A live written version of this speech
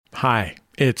Hi,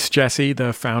 it's Jesse,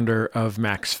 the founder of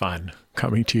Max Fun,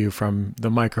 coming to you from the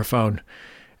microphone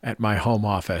at my home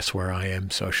office where I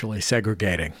am socially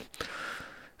segregating.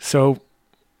 So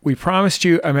we promised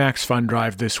you a Max Fun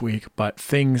drive this week, but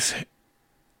things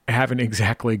haven't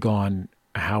exactly gone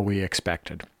how we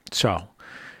expected. So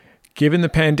given the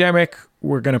pandemic,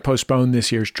 we're going to postpone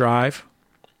this year's drive.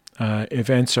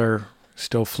 Events are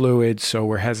still fluid, so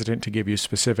we're hesitant to give you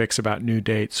specifics about new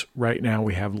dates. Right now,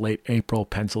 we have late April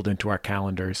penciled into our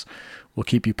calendars. We'll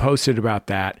keep you posted about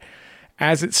that.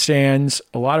 As it stands,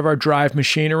 a lot of our drive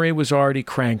machinery was already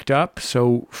cranked up.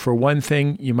 So for one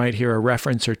thing, you might hear a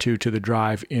reference or two to the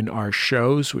drive in our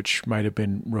shows, which might have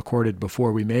been recorded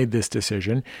before we made this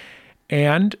decision.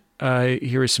 And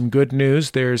here is some good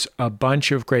news. There's a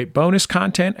bunch of great bonus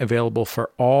content available for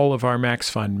all of our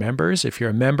Max Fun members. If you're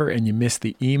a member and you missed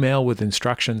the email with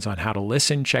instructions on how to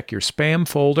listen, check your spam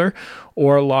folder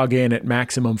or log in at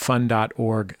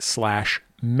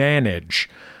MaximumFun.org/manage.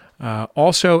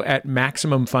 Also at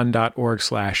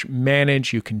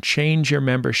MaximumFun.org/manage, you can change your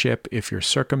membership if your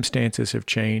circumstances have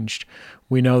changed.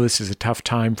 We know this is a tough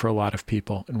time for a lot of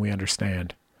people, and we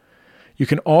understand. You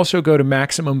can also go to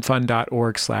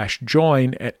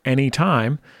MaximumFun.org/join at any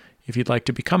time if you'd like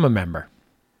to become a member.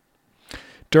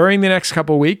 During the next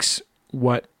couple of weeks,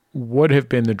 what would have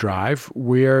been the drive,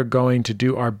 we're going to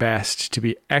do our best to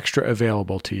be extra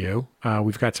available to you.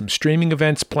 We've got some streaming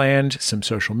events planned, some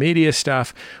social media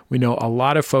stuff. We know a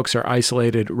lot of folks are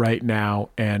isolated right now,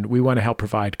 and we want to help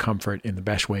provide comfort in the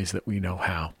best ways that we know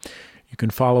how. You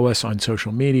can follow us on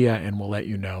social media, and we'll let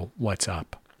you know what's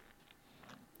up.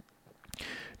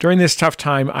 During this tough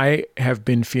time, I have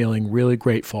been feeling really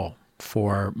grateful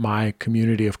for my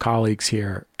community of colleagues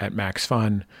here at Max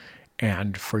Fun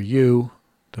and for you,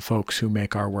 the folks who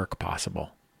make our work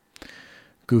possible,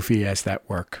 goofy as that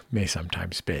work may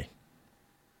sometimes be.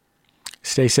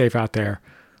 Stay safe out there.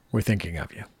 We're thinking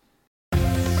of you.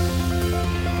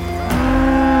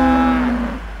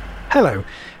 Hello.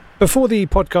 Before the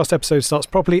podcast episode starts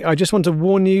properly, I just want to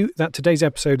warn you that today's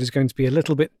episode is going to be a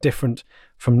little bit different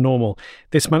from normal.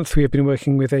 This month we have been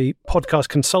working with a podcast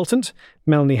consultant,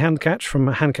 Melanie Handcatch from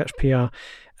Handcatch PR,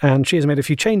 and she has made a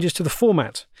few changes to the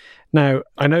format. Now,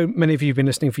 I know many of you have been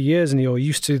listening for years and you're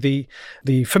used to the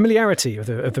familiarity of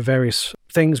the various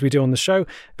things we do on the show,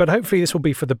 but hopefully this will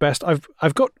be for the best.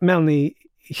 I've got Melanie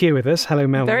here with us. Hello,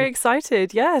 Melanie. Very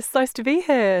excited. Yes, nice to be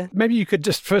here. Maybe you could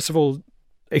just, first of all,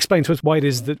 explain to us why it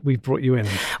is that we've brought you in.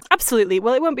 Absolutely.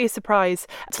 Well, it won't be a surprise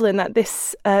to learn that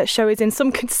this show is in some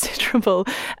considerable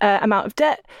amount of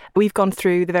debt. We've gone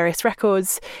through the various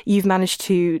records. You've managed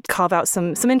to carve out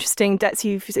some interesting debts.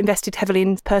 You've invested heavily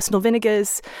in personal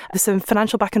vinegars. There's some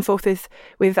financial back and forth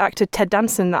with actor Ted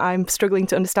Danson that I'm struggling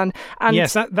to understand. And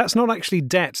yes, that's not actually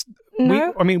debt.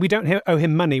 No? We don't owe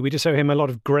him money. We just owe him a lot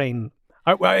of grain.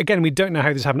 Again, we don't know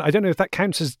how this happened. I don't know if that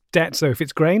counts as debt, though, if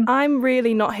it's grain. I'm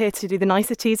really not here to do the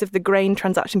niceties of the grain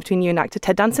transaction between you and actor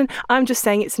Ted Danson. I'm just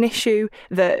saying it's an issue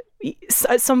that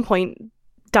at some point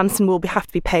Danson will have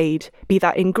to be paid, be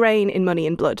that in grain, in money,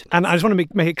 in blood. And I just want to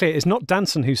make it clear, it's not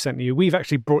Danson who sent you. We've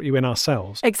actually brought you in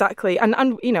ourselves. Exactly.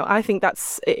 And you know, I think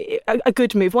that's a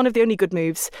good move, one of the only good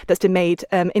moves that's been made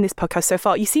in this podcast so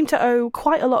far. You seem to owe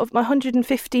quite a lot of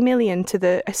 150 million to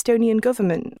the Estonian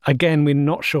government. Again, we're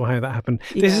not sure how that happened.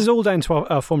 Yeah. This is all down to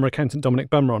our former accountant, Dominic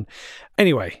Bumron.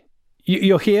 Anyway,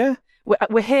 you're here.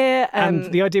 We're here.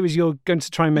 And the idea was you're going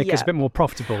to try and make us a bit more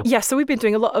profitable. Yeah, so we've been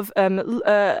doing a lot of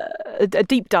a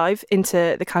deep dive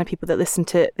into the kind of people that listen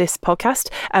to this podcast.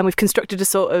 And we've constructed a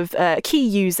sort of key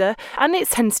user. And it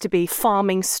tends to be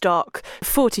farming stock,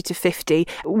 40 to 50,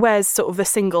 wears sort of a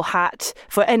single hat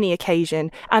for any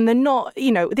occasion. And they're not,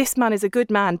 you know, this man is a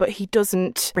good man, but he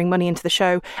doesn't bring money into the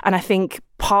show. And I think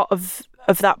part of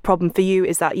that problem for you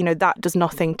is that, you know, that does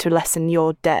nothing to lessen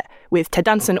your debt with Ted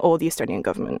Danson or the Estonian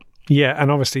government. Yeah, and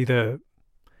obviously the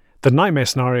nightmare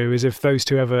scenario is if those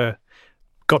two ever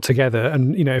got together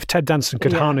and, you know, if Ted Danson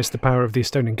could harness the power of the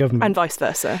Estonian government. And vice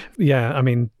versa. Yeah, I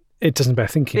mean, it doesn't bear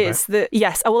thinking about.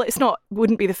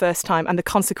 Wouldn't be the first time, and the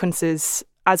consequences,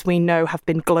 as we know, have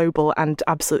been global and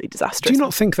absolutely disastrous. Do you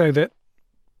not think, though, that,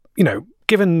 you know,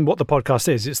 given what the podcast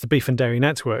is, it's the Beef and Dairy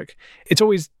Network, it's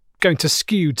always going to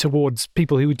skew towards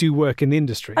people who do work in the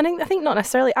industry? I think not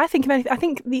necessarily. I think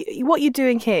what you're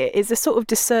doing here is a sort of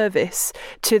disservice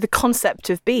to the concept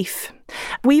of beef.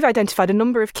 We've identified a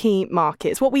number of key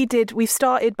markets. What we did, we've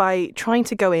started by trying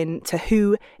to go into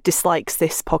who dislikes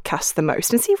this podcast the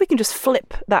most and see if we can just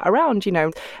flip that around, you know.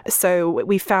 So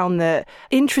we found that,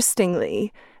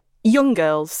 interestingly, young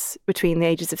girls between the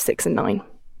ages of 6 and 9,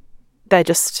 they're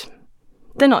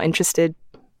not interested.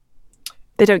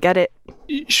 They don't get it.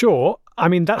 Sure. I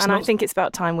mean, I think it's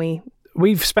about time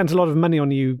we've spent a lot of money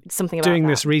on you doing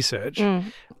this research.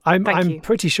 I'm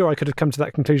pretty sure I could have come to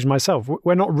that conclusion myself.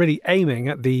 We're not really aiming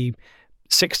at the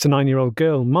 6 to 9 year old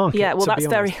girl market. Yeah, well,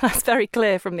 that's very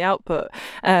clear from the output.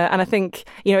 And I think,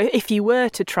 if you were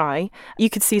to try, you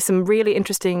could see some really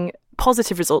interesting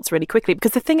positive results really quickly.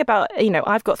 Because the thing about,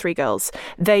 I've got 3 girls.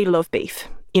 They love beef.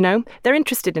 They're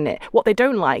interested in it. What they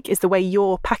don't like is the way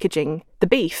you're packaging the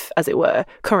beef, as it were,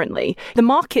 currently. The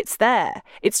market's there.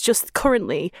 It's just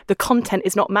currently the content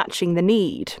is not matching the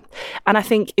need. And I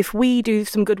think if we do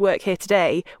some good work here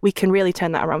today, we can really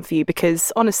turn that around for you,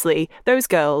 because honestly, those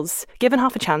girls, given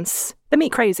half a chance, they're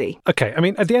meat crazy. Okay. I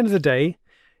mean, at the end of the day,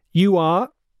 you are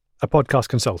a podcast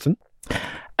consultant.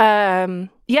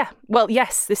 Yeah. Well,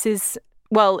 yes,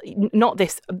 not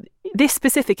this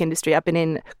specific industry I've been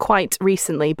in quite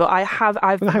recently, but I've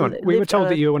hang on. We were told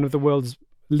that you're one of the world's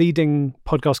leading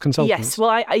podcast consultants. Yes, well,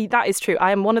 I that is true.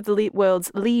 I am one of the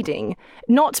world's leading,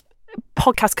 not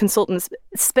podcast consultants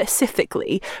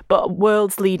specifically, but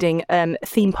world's leading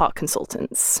theme park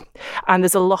consultants. And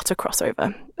there's a lot of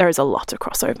crossover. There is a lot of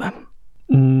crossover.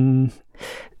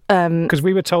 Because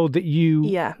we were told that you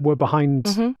were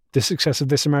behind the success of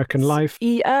This American Life.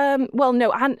 Well,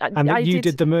 no, and that you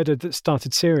did the murder that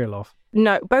started Serial off.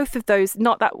 No, both of those.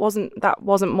 That wasn't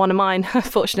one of mine,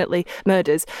 unfortunately.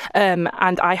 Murders, and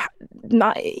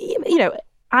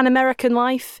An American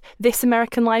Life, This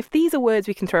American Life, these are words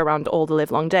we can throw around all the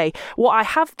live long day. What I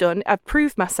have done, I've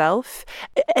proved myself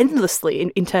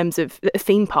endlessly in terms of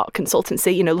theme park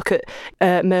consultancy. Look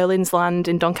at Merlin's Land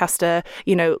in Doncaster,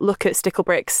 look at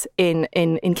Sticklebricks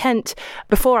in Kent.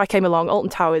 Before I came along, Alton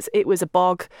Towers, it was a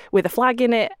bog with a flag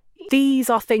in it. These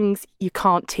are things you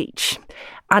can't teach.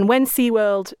 And when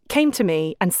SeaWorld came to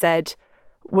me and said,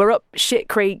 we're up shit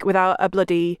creek without a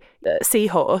bloody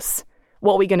seahorse,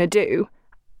 what are we going to do?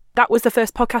 That was the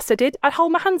first podcast I did. I'd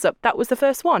hold my hands up. That was the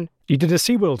first one. You did a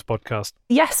SeaWorld podcast?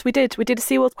 Yes, we did. We did a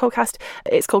SeaWorld podcast.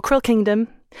 It's called Krill Kingdom.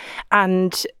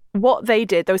 And what they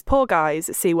did, those poor guys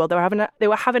at SeaWorld, they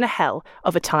were having a hell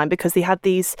of a time, because they had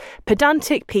these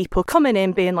pedantic people coming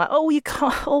in being like, oh, you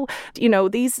can't,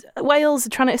 these whales are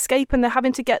trying to escape and they're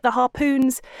having to get the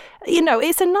harpoons.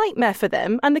 It's a nightmare for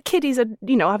them. And the kiddies are,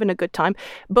 having a good time.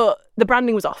 But the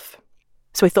branding was off.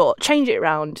 So we thought, change it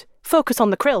around, focus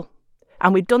on the krill.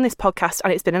 And we've done this podcast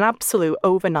and it's been an absolute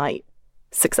overnight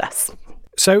success.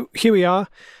 So here we are,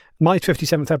 my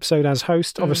 57th episode as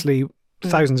host, obviously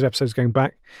thousands of episodes going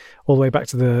back, all the way back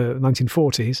to the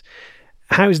 1940s.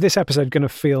 How is this episode going to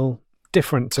feel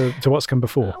different to what's come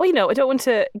before? Well, I don't want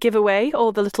to give away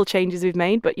all the little changes we've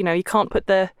made, but, you can't put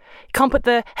the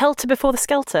helter before the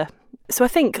skelter. So I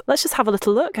think, let's just have a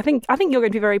little look. I think you're going to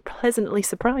be very pleasantly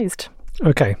surprised.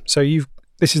 Okay, so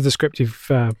this is the script you've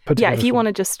put together. Yeah, if you want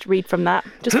to just read from that,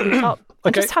 just from the top.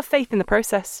 And just have faith in the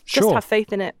process. Sure. Just have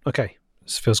faith in it. Okay,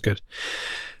 this feels good.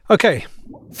 Okay.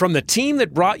 From the team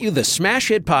that brought you the smash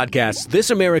hit podcasts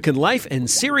This American Life and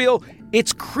Serial,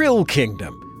 it's Krill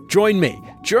Kingdom. Join me,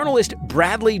 journalist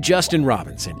Bradley Justin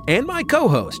Robinson, and my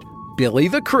co-host, Billy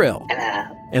the Krill,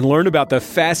 and learn about the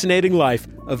fascinating life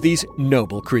of these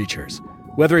noble creatures.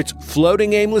 Whether it's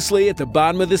floating aimlessly at the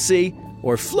bottom of the sea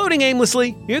or floating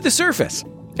aimlessly near the surface,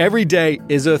 every day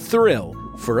is a thrill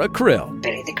for a krill.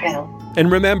 Billy the Krill.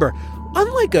 And remember,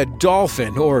 unlike a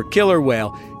dolphin or killer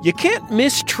whale, you can't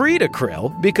mistreat a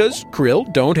krill because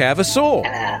krill don't have a soul.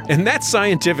 And that's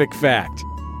scientific fact.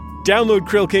 Download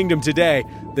Krill Kingdom today,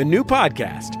 the new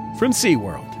podcast from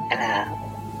SeaWorld.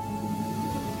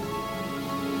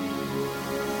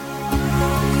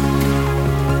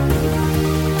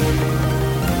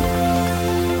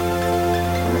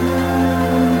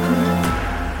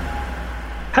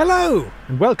 Hello,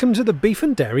 and welcome to the Beef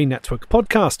and Dairy Network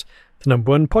podcast, the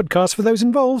number one podcast for those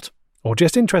involved, or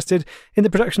just interested in the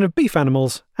production of beef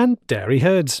animals and dairy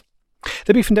herds.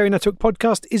 The Beef and Dairy Network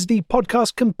podcast is the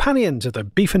podcast companion to the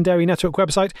Beef and Dairy Network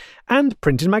website and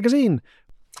printed magazine.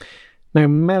 Now,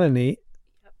 Melanie,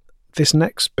 this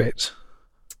next bit,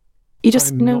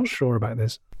 I'm not sure about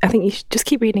this. I think you should just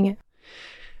keep reading it.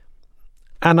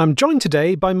 And I'm joined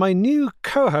today by my new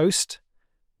co-host,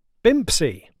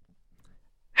 Bimpsie.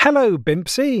 Hello,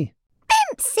 Bimpsie.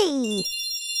 Bimpsie!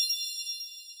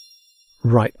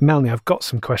 Right, Melanie, I've got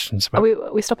some questions about...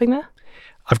 Are we stopping there?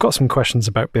 I've got some questions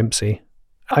about Bimpsie.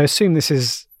 I assume this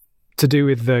is to do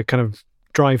with the kind of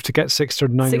drive to get 6 to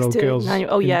 9-year-old girls.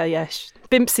 Yeah.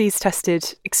 Bimpsie's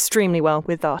tested extremely well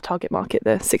with our target market,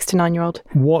 the 6 to 9-year-old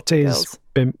What is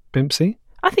Bimpsie?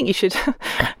 I think you should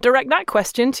direct that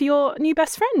question to your new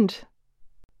best friend.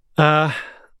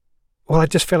 Well, I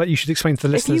just feel like you should explain to the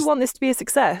listeners. If you want this to be a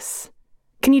success,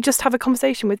 can you just have a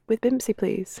conversation with Bimpsie,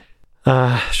 please?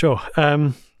 Sure.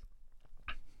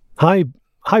 Hi,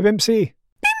 Bimpsie.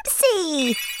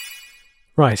 Bimpsie!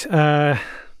 Right.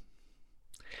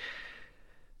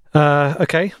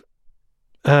 Okay.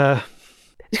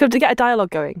 Just got to get a dialogue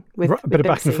going with a bit of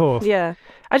back and Bimpsie. forth. Yeah,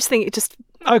 I just think it just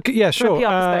Okay. Yeah. from Sure. a PR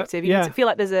perspective, you need to feel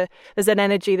like there's an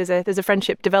energy, there's a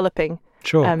friendship developing.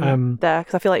 Sure. There,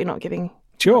 because I feel like you're not giving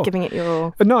it your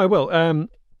all. No, I will.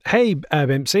 Hey,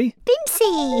 Bimpsie.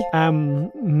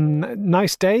 Bimpsie.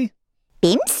 Nice day.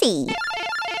 Bimpsie.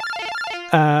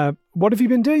 What have you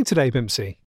been doing today,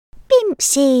 Bimpsie?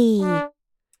 Bimpsie.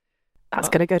 That's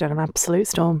going to go down an absolute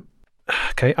storm.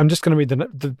 Okay, I'm just going to read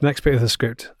the next bit of the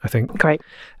script, I think. Great.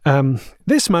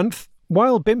 This month,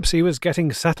 while Bimpsie was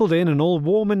getting settled in and all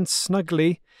warm and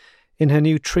snuggly in her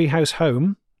new treehouse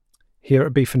home here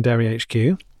at Beef and Dairy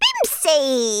HQ,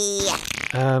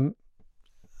 Bimpsie.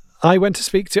 I went to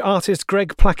speak to artist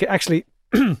Greg Plackett. Actually,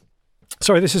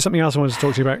 sorry, this is something else I wanted to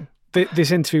talk to you about.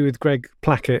 This interview with Greg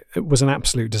Plackett was an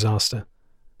absolute disaster.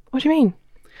 What do you mean?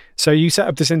 So you set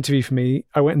up this interview for me.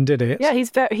 I went and did it. Yeah,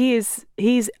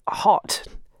 he's hot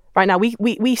right now.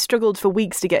 We struggled for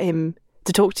weeks to get him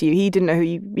to talk to you. He didn't know who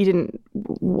you.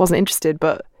 Wasn't interested,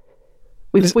 but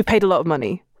we paid a lot of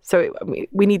money, so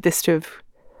we need this to have.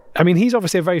 I mean, he's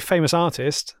obviously a very famous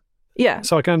artist. Yeah.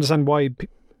 So I can understand why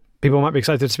people might be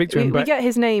excited to speak to him. We get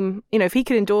his name. If he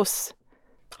could endorse.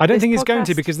 I don't think this he's going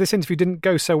to podcast. because this interview didn't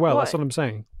go so well. What? That's what I'm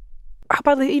saying. How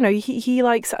about he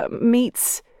likes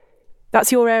meats.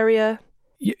 That's your area.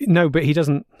 No, but he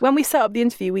doesn't. When we set up the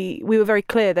interview, we were very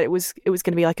clear that it was going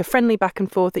to be like a friendly back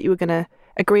and forth, that you were going to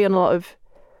agree on a lot of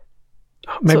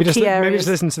Maybe key just areas.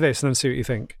 listen to this and then see what you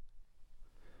think.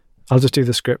 I'll just do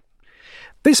the script.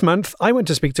 This month, I went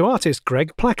to speak to artist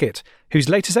Greg Plackett, whose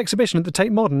latest exhibition at the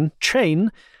Tate Modern,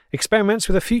 Chain, experiments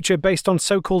with a future based on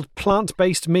so-called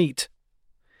plant-based meat.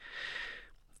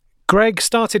 Greg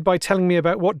started by telling me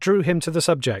about what drew him to the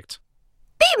subject.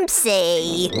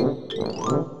 Bimpsie.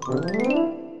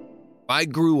 I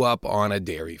grew up on a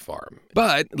dairy farm,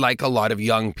 but like a lot of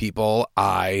young people,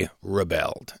 I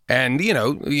rebelled. And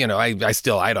I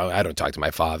don't talk to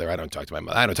my father, I don't talk to my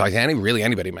mother, I don't talk to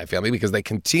anybody in my family because they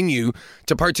continue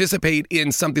to participate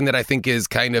in something that I think is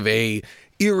kind of a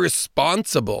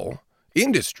irresponsible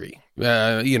industry.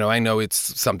 I know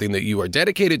it's something that you are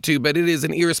dedicated to, but it is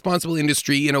an irresponsible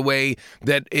industry in a way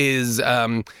that is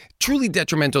truly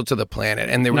detrimental to the planet.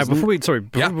 And there was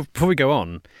before we go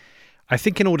on, I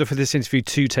think in order for this interview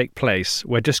to take place,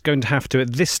 we're just going to have to,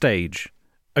 at this stage,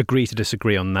 agree to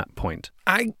disagree on that point.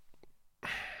 I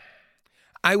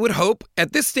would hope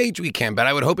at this stage we can, but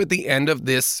I would hope at the end of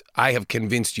this I have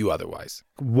convinced you otherwise.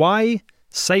 Why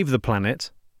save the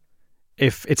planet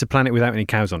if it's a planet without any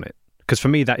cows on it? Because for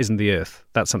me, that isn't the Earth.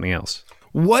 That's something else.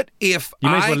 What if You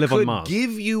may as well I live on could Mars.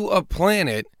 give you a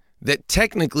planet that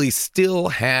technically still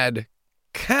had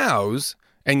cows?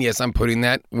 And yes, I'm putting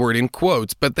that word in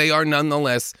quotes, but they are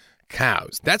nonetheless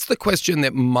cows. That's the question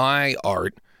that my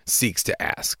art seeks to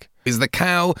ask. Is the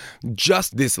cow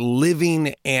just this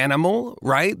living animal,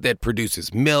 right, that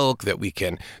produces milk that we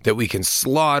can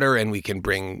slaughter and we can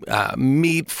bring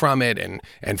meat from it and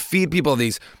feed people?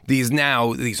 These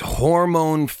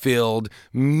hormone-filled,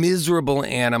 miserable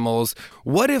animals.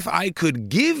 What if I could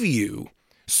give you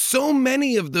so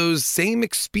many of those same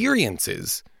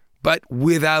experiences, but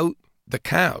without the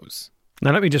cows?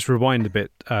 Now, let me just rewind a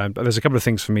bit. There's a couple of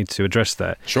things for me to address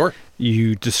there. Sure.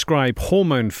 You describe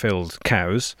hormone-filled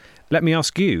cows. Let me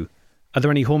ask you, are there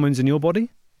any hormones in your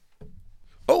body?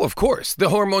 Oh, of course. The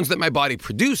hormones that my body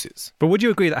produces. But would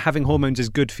you agree that having hormones is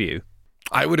good for you?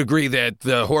 I would agree that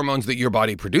the hormones that your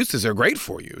body produces are great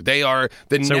for you. They are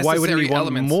the necessary So why wouldn't you want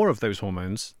elements. more of those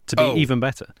hormones to be even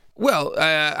better? Well,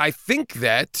 I think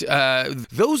that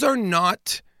those are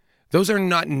not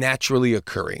naturally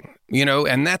occurring,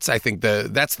 and that's, I think,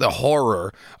 that's the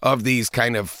horror of these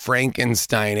kind of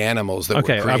Frankenstein animals that we're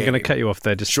creating. I'm going to cut you off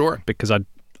there just because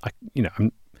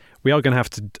we are going to have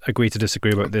to agree to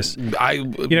disagree about this. I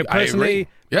agree.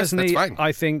 Yes, that's fine.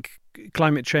 I think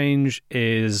climate change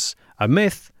is a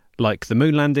myth, like the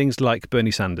moon landings, like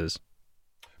Bernie Sanders.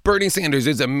 Bernie Sanders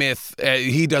is a myth.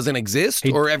 He doesn't exist,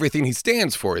 or everything he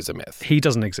stands for is a myth? He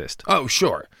doesn't exist. Oh,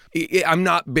 sure. I'm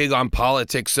not big on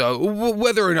politics, so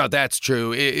whether or not that's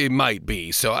true, it might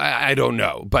be. So I don't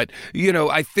know. But,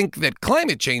 I think that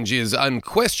climate change is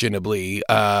unquestionably...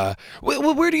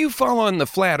 where do you fall on the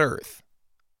flat Earth?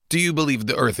 Do you believe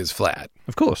the Earth is flat?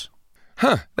 Of course.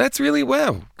 Huh, that's really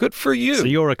wow. Good for you. So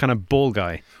you're a kind of ball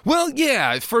guy. Well,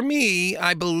 yeah, for me,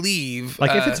 I believe...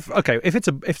 if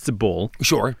it's a ball...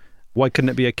 Sure. Why couldn't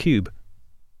it be a cube?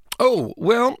 Oh,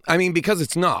 well, I mean, because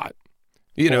it's not.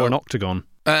 Or an octagon.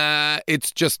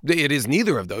 It is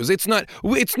neither of those. It's not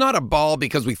a ball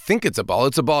because we think it's a ball.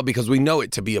 It's a ball because we know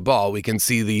it to be a ball. We can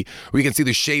see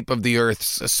the shape of the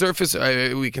Earth's surface.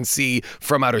 We can see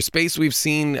from outer space. We've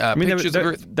seen pictures of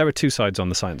Earth. There are two sides on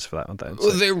the science for that, aren't there?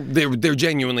 Well, there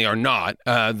genuinely are not.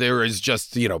 There is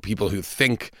just people who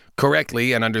think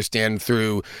correctly and understand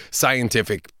through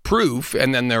scientific proof,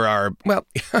 and then there are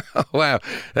wow,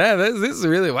 this is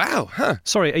really wow, huh?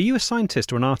 Sorry, are you a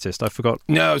scientist or an artist? I forgot.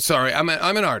 No, sorry, I'm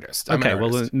an artist. Okay,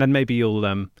 well then maybe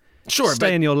you'll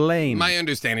stay in your lane. My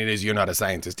understanding is you're not a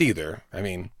scientist either. I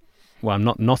mean, well, I'm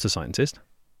not a scientist.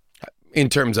 In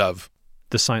terms of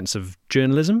the science of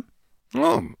journalism.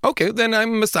 Oh, okay, then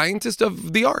I'm a scientist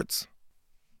of the arts.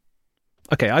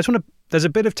 Okay, I just want to. There's a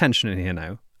bit of tension in here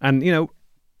now, and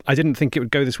I didn't think it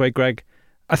would go this way, Greg.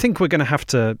 I think we're going to have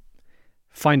to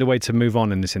find a way to move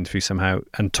on in this interview somehow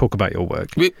and talk about your work.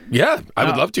 Yeah, I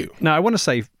would love to. Now, I want to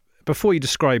say, before you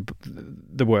describe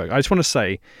the work, I just want to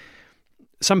say,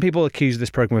 some people accuse this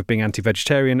program of being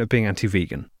anti-vegetarian, of being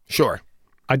anti-vegan. Sure.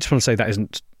 I just want to say that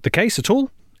isn't the case at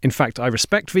all. In fact, I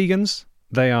respect vegans.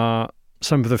 They are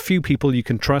some of the few people you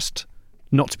can trust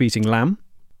not to be eating lamb.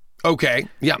 Okay,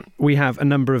 yeah. We have a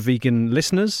number of vegan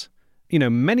listeners,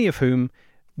 many of whom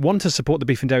want to support the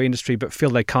beef and dairy industry but feel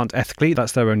they can't ethically.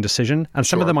 That's their own decision. And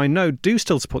some of them I know do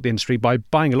still support the industry by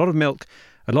buying a lot of milk,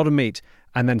 a lot of meat,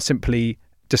 and then simply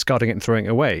discarding it and throwing it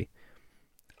away.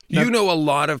 You know a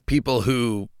lot of people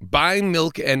who buy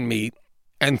milk and meat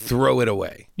and throw it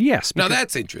away. Yes. Now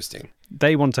that's interesting.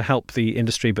 They want to help the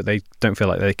industry, but they don't feel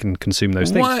like they can consume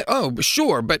those things. Why? Oh,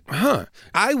 sure, but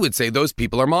I would say those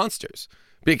people are monsters.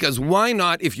 Because why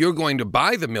not, if you're going to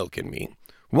buy the milk and meat,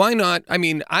 why not? I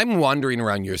mean, I'm wandering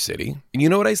around your city, and you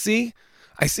know what I see?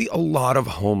 I see a lot of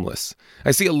homeless.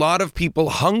 I see a lot of people,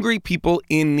 hungry people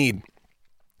in need.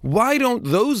 Why don't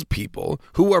those people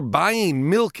who are buying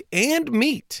milk and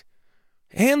meat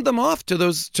hand them off to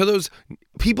those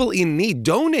people in need?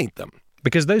 Donate them.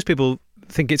 Because those people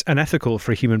think it's unethical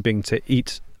for a human being to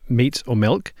eat meat or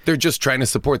milk. They're just trying to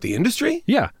support the industry?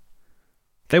 Yeah.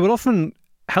 They will often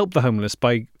help the homeless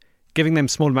by giving them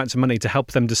small amounts of money to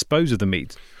help them dispose of the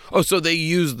meat. Oh, so they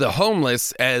use the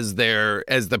homeless as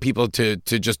the people to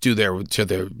just do their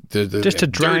just to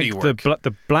drag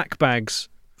the black bags.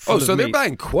 Oh, so they're meat.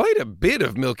 buying quite a bit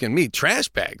of milk and meat, trash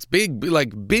bags, big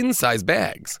like bin-sized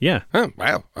bags. Yeah. Oh,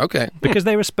 wow. Okay. Because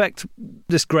they respect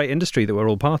this great industry that we're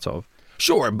all part of.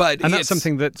 Sure, but and that's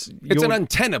something that's it's an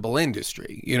untenable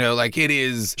industry. Like it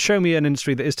is. Show me an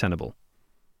industry that is tenable.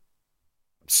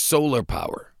 Solar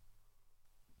power.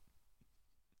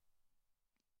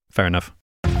 Fair enough.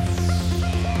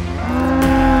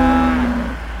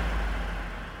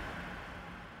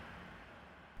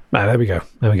 There we go.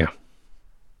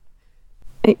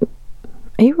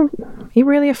 Are you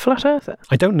really a flat earther?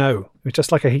 I don't know. It's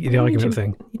just like a heated argument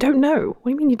thing. You don't know? What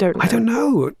do you mean you don't know? I don't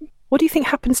know. What do you think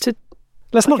happens to...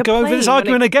 Let's not go over this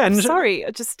argument again. Sorry,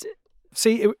 I just...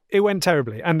 See, it went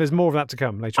terribly, and there's more of that to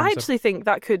come later. I actually think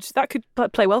that could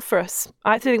play well for us.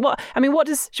 I actually think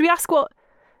should we ask what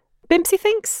Bimpsie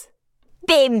thinks?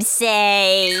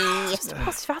 Bimpsie! Just a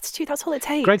positive attitude, that's all it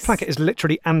takes. Greg Plackett is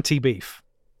literally anti-beef.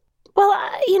 Well,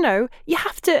 you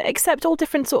have to accept all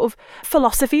different sort of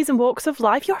philosophies and walks of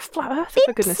life. You're a flat earther,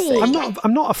 for goodness sake.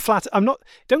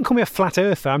 Don't call me a flat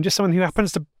earther. I'm just someone who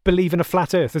happens to believe in a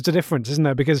flat earth. There's a difference, isn't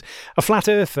there? Because a flat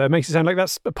earther makes it sound like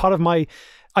that's a part of my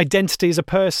identity as a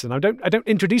person. I don't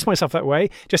introduce myself that way.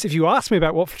 Just if you ask me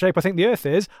about what shape I think the earth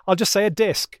is, I'll just say a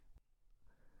disc.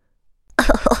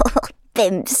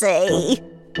 Bimpsie.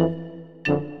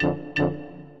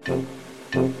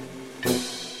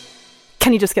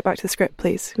 Can you just get back to the script,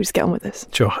 please? We just get on with this.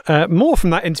 Sure. More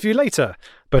from that interview later.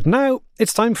 But now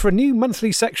it's time for a new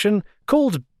monthly section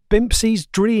called Bimpsie's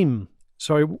Dream.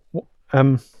 Sorry.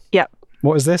 Yeah.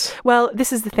 What is this? Well,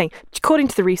 this is the thing. According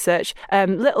to the research,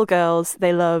 little girls,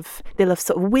 they love sort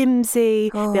of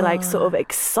whimsy. They like sort of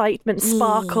excitement,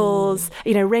 sparkles,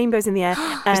 rainbows in the air.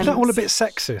 Isn't that all a bit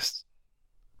sexist?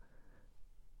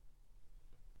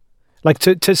 Like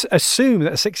to assume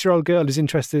that a 6-year-old girl is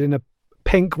interested in a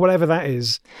pink, whatever that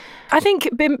is. I think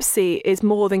Bimpsie is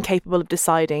more than capable of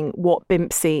deciding what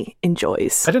Bimpsie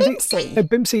enjoys. I don't think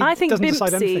Bimpsie doesn't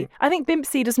decide anything. I think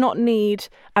Bimpsie does not need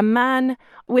a man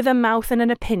with a mouth and an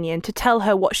opinion to tell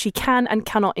her what she can and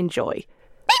cannot enjoy.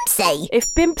 Bimpsie! If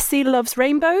Bimpsie loves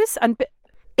rainbows, then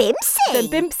Bimpsie!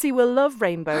 Bimpsie will love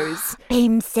rainbows.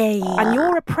 Bimpsie! And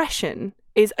your oppression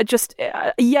is just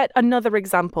yet another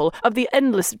example of the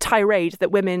endless tirade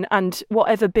that women and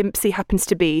whatever Bimpsie happens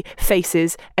to be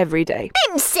faces every day.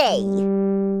 Bimpsie!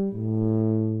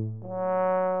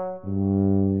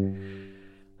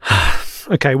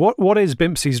 Okay, what is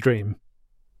Bimpsie's dream?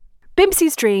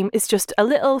 Bimpsie's Dream is just a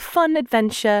little fun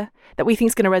adventure that we think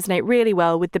is going to resonate really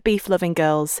well with the beef-loving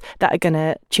girls that are going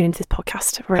to tune into this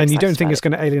podcast. And you don't think it's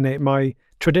going to alienate my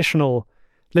traditional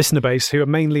listener base who are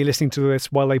mainly listening to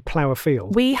this while they plough a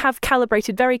field? We have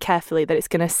calibrated very carefully that it's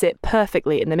going to sit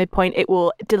perfectly in the midpoint. It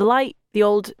will delight the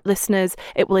old listeners.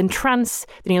 It will entrance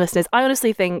the new listeners. I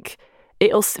honestly think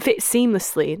it'll fit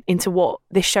seamlessly into what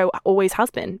this show always has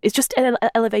been. It's just an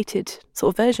elevated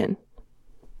sort of version.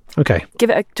 Okay. Give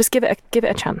it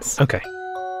a chance. Okay.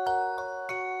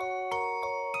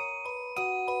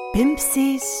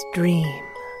 Bimpsie's Dream.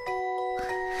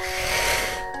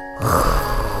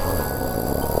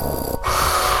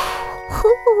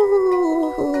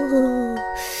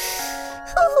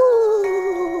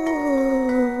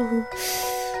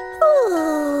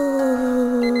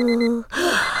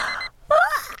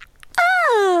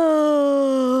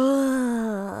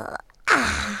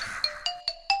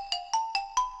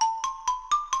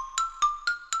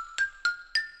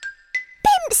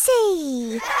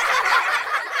 Bimpsie!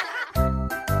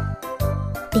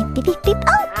 Beep, beep, beep, beep.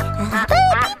 Oh!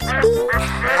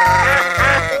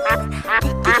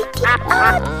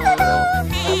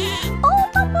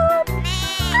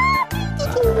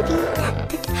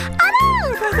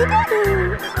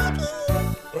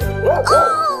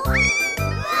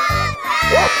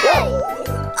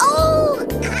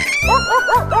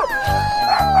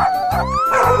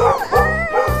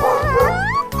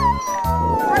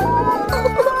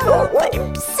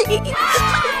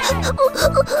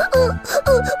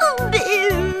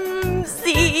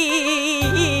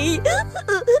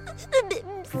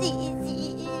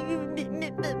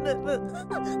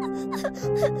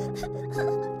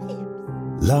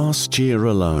 Last year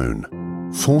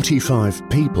alone, 45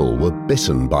 people were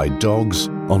bitten by dogs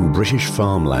on British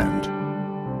farmland.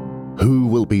 Who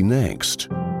will be next?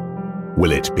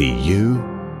 Will it be you?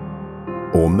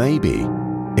 Or maybe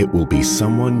it will be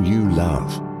someone you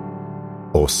love.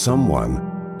 Or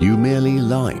someone you merely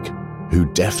like who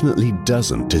definitely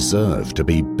doesn't deserve to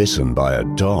be bitten by a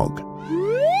dog.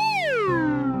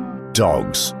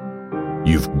 Dogs.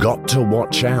 You've got to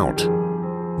watch out.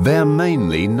 They're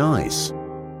mainly nice,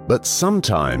 but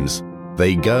sometimes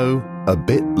they go a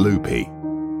bit loopy.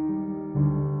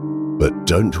 But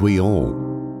don't we all?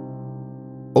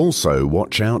 Also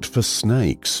watch out for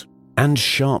snakes and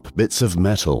sharp bits of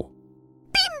metal.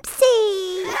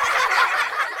 Bimpsie!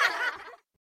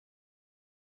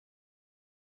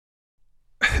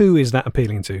 Who is that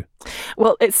appealing to?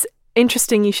 Well, it's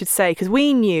interesting you should say, because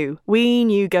we knew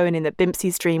going in that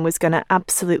Bimpsie's Dream was going to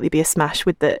absolutely be a smash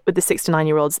with the 6 to 9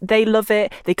 year olds. They love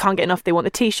it. They can't get enough. They want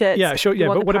the t-shirts. Yeah, sure. Yeah,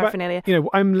 but what about,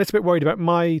 I'm a little bit worried about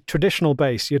my traditional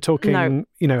base. You're talking,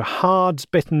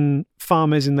 hard-bitten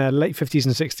farmers in their late 50s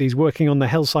and 60s working on the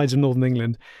hillsides of northern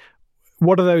England.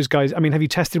 What are those guys? I mean, have you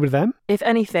tested with them? If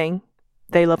anything,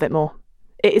 they love it more.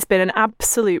 It has been an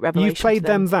absolute revelation. You've played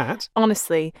them that?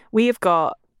 Honestly, we have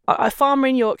got a farmer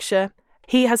in Yorkshire.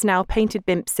 He has now painted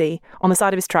Bimpsie on the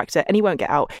side of his tractor and he won't get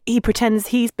out. He pretends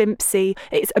he's Bimpsie.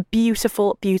 It's a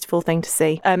beautiful, beautiful thing to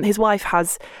see. His wife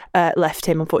has left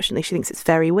him, unfortunately. She thinks it's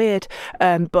very weird.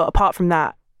 But apart from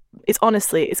that, it's going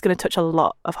to touch a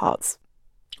lot of hearts.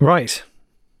 Right.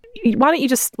 Why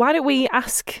don't we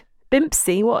ask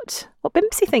Bimpsie what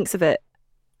Bimpsie thinks of it?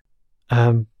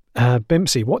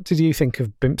 Bimpsie, what did you think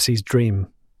of Bimpsie's Dream?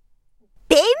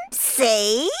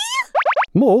 Bimpsie?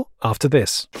 More after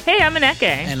this. Hey, I'm Aneke.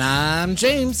 And I'm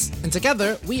James. And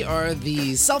together, we are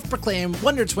the self-proclaimed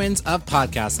Wonder Twins of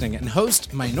podcasting and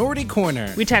host Minority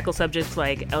Corner. We tackle subjects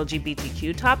like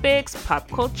LGBTQ topics,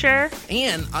 pop culture,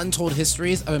 and untold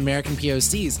histories of American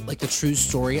POCs, like the true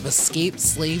story of escaped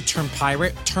slave turned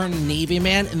pirate turned Navy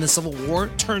man in the Civil War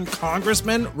turned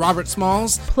Congressman Robert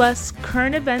Smalls. Plus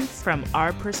current events from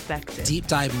our perspective. Deep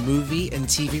dive movie and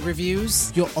TV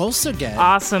reviews. You'll also get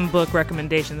awesome book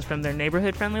recommendations from their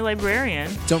neighborhood-friendly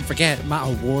librarian. Don't forget my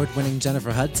award-winning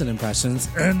Jennifer Hudson impressions.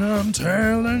 And I'm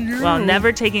telling you. While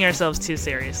never taking ourselves too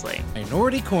seriously.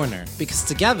 Minority Corner, because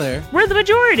together, we're the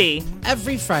majority.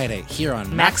 Every Friday here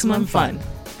on Maximum Fun.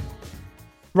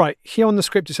 Right, here on the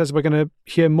script it says we're going to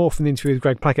hear more from the interview with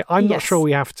Greg Plackett. I'm not sure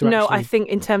we have to No, actually... I think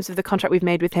in terms of the contract we've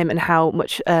made with him and how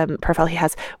much profile he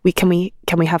has, can we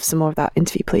have some more of that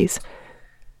interview, please?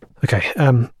 Okay,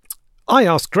 I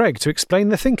asked Greg to explain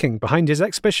the thinking behind his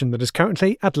exhibition that is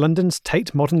currently at London's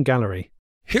Tate Modern Gallery.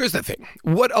 Here's the thing.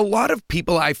 What a lot of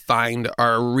people I find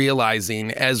are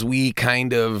realizing as we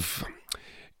kind of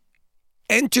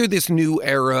enter this new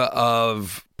era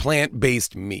of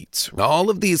plant-based meats. All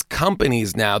of these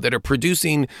companies now that are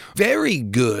producing very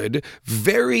good,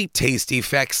 very tasty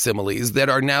facsimiles that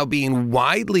are now being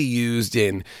widely used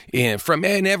in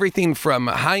everything from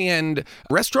high-end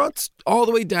restaurants all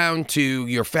the way down to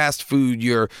your fast food,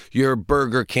 your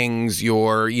Burger Kings,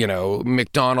 your,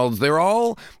 McDonald's. They're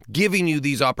all giving you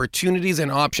these opportunities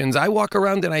and options. I walk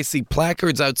around and I see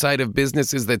placards outside of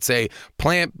businesses that say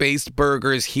plant-based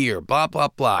burgers here, blah, blah,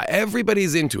 blah.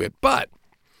 Everybody's into it. But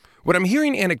what I'm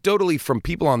hearing anecdotally from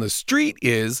people on the street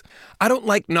is, I don't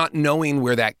like not knowing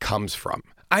where that comes from.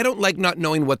 I don't like not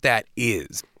knowing what that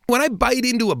is. When I bite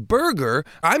into a burger,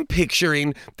 I'm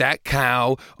picturing that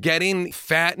cow getting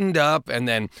fattened up and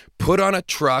then put on a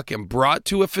truck and brought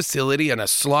to a facility, and a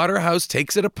slaughterhouse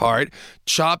takes it apart,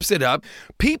 chops it up.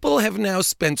 People have now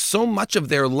spent so much of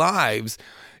their lives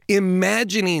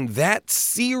imagining that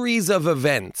series of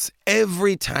events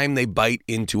every time they bite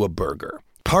into a burger.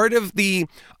 Part of the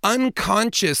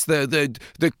unconscious,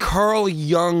 the Carl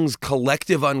Jung's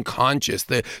collective unconscious,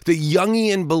 the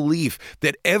Jungian belief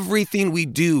that everything we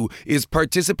do is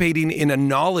participating in a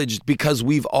knowledge because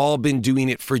we've all been doing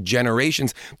it for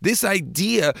generations. This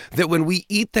idea that when we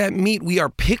eat that meat, we are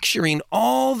picturing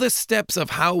all the steps of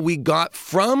how we got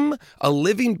from a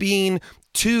living being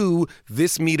to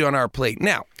this meat on our plate.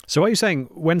 Now, so are you saying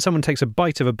when someone takes a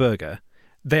bite of a burger,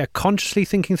 they are consciously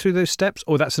thinking through those steps,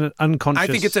 or that's an unconscious? I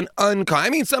think it's an unconscious.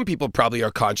 I mean, some people probably are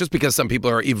conscious because some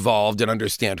people are evolved and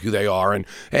understand who they are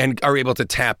and are able to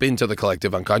tap into the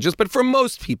collective unconscious. But for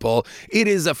most people, it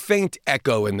is a faint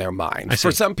echo in their mind.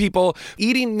 For some people,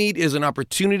 eating meat is an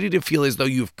opportunity to feel as though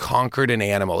you've conquered an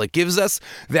animal. It gives us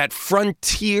that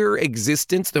frontier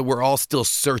existence that we're all still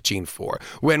searching for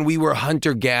when we were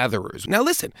hunter-gatherers. Now,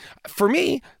 listen, for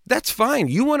me, that's fine.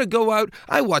 You want to go out?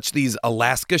 I watch these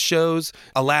Alaska shows,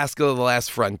 Alaska, The Last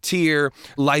Frontier,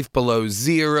 Life Below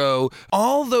Zero.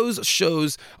 All those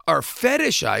shows are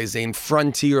fetishizing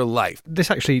frontier life.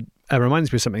 This actually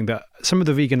reminds me of something that some of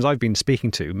the vegans I've been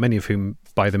speaking to, many of whom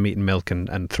buy the meat and milk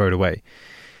and throw it away,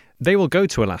 they will go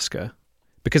to Alaska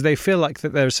because they feel like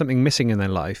that there's something missing in their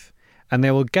life, and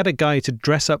they will get a guy to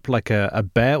dress up like a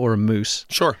bear or a moose.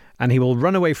 Sure. And he will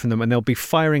run away from them, and they'll be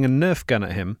firing a Nerf gun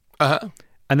at him. Uh-huh.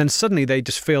 And then suddenly they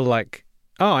just feel like,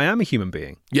 oh, I am a human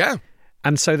being. Yeah.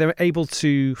 And so they're able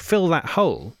to fill that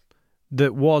hole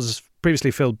that was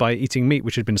previously filled by eating meat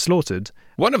which had been slaughtered.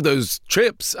 One of those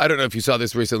trips, I don't know if you saw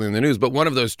this recently in the news, but one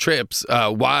of those trips,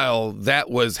 while that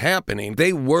was happening,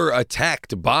 they were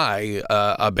attacked by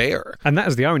a bear. And that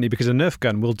is the irony, because a Nerf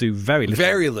gun will do very little.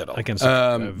 Very little. Against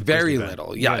very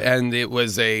little. Yeah. And it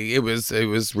was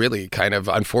really kind of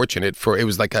unfortunate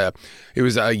it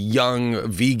was a young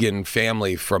vegan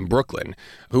family from Brooklyn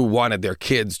who wanted their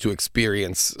kids to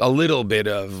experience a little bit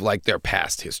of like their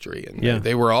past history. And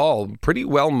they were all pretty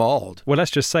well mauled. Well,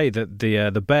 let's just say that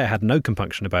the bear had no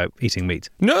compunction about eating meat.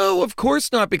 No, of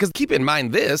course not, because keep in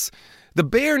mind this, the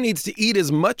bear needs to eat as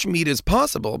much meat as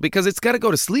possible because it's got to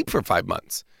go to sleep for 5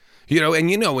 months.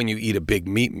 And when you eat a big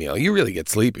meat meal, you really get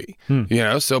sleepy,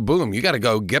 so boom, you got to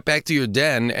go get back to your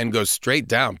den and go straight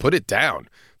down, put it down.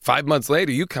 5 months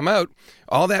later, you come out,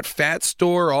 all that fat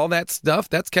store, all that stuff,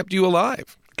 that's kept you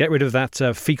alive. Get rid of that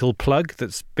fecal plug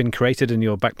that's been created in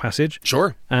your back passage.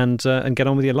 Sure. And get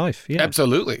on with your life. Yeah.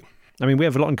 Absolutely. I mean, we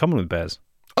have a lot in common with bears.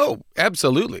 Oh,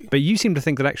 absolutely. But you seem to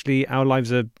think that actually our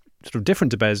lives are sort of different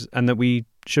to bears, and that we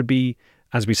should be,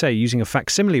 as we say, using a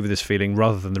facsimile of this feeling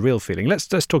rather than the real feeling. Let's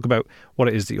talk about what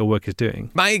it is that your work is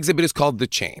doing. My exhibit is called The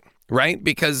Chain, right?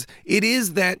 Because it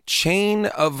is that chain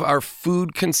of our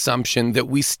food consumption that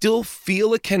we still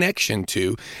feel a connection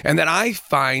to, and that I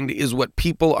find is what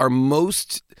people are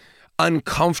most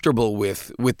uncomfortable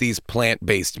with these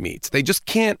plant-based meats. They just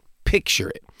can't picture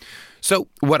it. So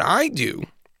what I do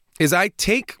is I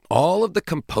take all of the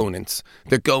components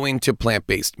that go into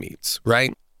plant-based meats,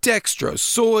 right? Dextrose,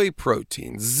 soy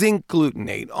protein, zinc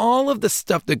glutamate, all of the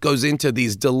stuff that goes into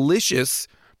these delicious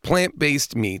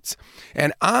plant-based meats,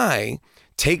 and I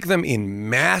take them in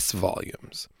mass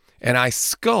volumes, and I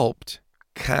sculpt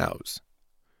cows.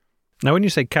 Now, when you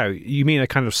say cow, you mean a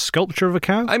kind of sculpture of a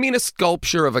cow? I mean a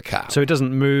sculpture of a cow. So it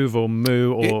doesn't move or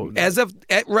moo or...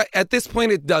 At this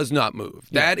point, it does not move.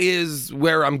 Yeah. That is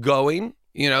where I'm going.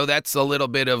 That's a little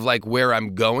bit of like where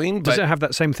I'm going. Does it have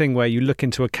that same thing where you look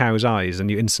into a cow's eyes and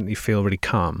you instantly feel really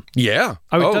calm? Yeah.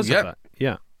 Oh, it does have that.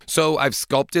 Yeah. So I've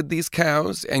sculpted these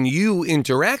cows, and you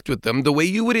interact with them the way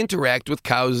you would interact with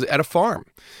cows at a farm.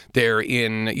 They're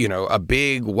in, a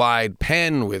big, wide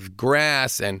pen with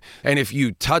grass, and if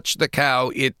you touch the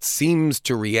cow, it seems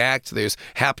to react. There's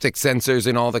haptic sensors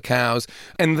in all the cows.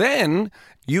 And then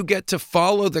you get to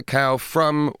follow the cow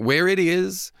from where it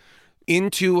is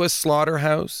into a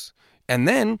slaughterhouse. And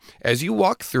then as you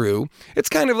walk through, it's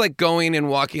kind of like going and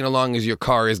walking along as your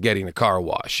car is getting a car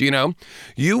wash, you know?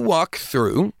 You walk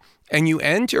through and you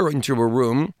enter into a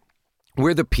room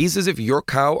where the pieces of your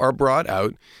cow are brought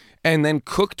out and then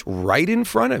cooked right in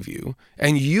front of you.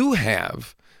 And you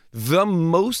have the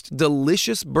most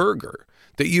delicious burger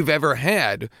that you've ever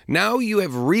had. Now you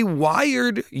have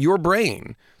rewired your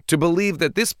brain to believe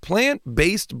that this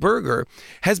plant-based burger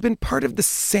has been part of the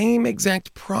same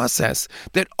exact process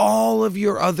that all of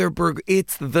your other burgers.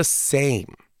 It's the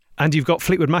same. And you've got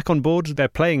Fleetwood Mac on board. They're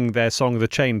playing their song The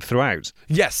Chain throughout.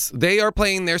 Yes, they are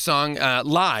playing their song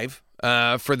live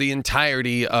for the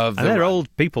entirety of the And they're run.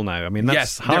 old people now. I mean,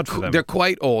 that's hard for them. They're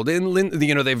quite old. And,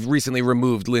 they've recently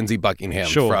removed Lindsey Buckingham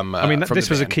from I mean, from this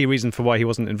the was a band. key reason for why he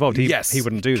wasn't involved. He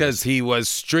wouldn't do this. Because he was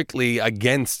strictly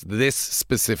against this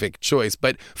specific choice.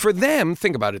 But for them,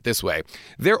 think about it this way.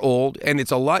 They're old, and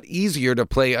it's a lot easier to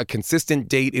play a consistent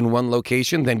date in one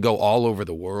location than go all over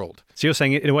the world. So you're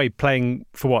saying, in a way, playing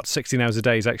for 16 hours a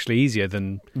day is actually easier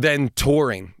than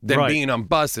Touring, than Right. being on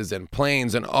buses and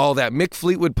planes and all that. Mick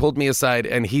Fleetwood pulled me aside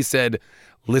and he said,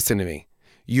 listen to me.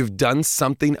 You've done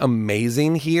something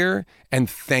amazing here, and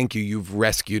thank you. You've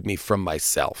rescued me from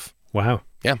myself. Wow.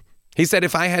 Yeah. He said,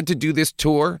 if I had to do this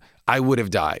tour, I would have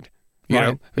died. You Right.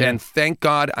 know? Yeah. And thank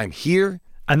God I'm here.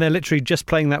 And they're literally just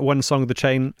playing that one song, The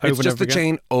Chain, over It's and just over the again.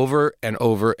 chain over and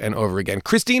over and over again.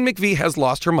 Christine McVie has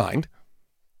lost her mind.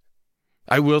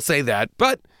 I will say that.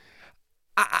 But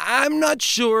I'm not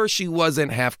sure she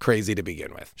wasn't half crazy to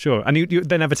begin with. Sure. And you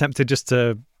then never tempted just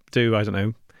to do, I don't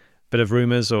know, bit of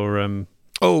rumours or...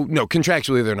 Oh, no,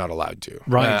 contractually they're not allowed to.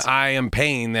 Right. I am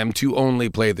paying them to only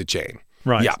play the chain.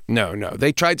 Right. Yeah, no.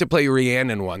 They tried to play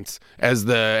Rhiannon once as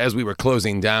we were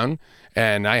closing down,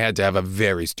 and I had to have a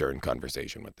very stern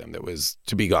conversation with them that was,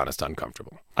 to be honest,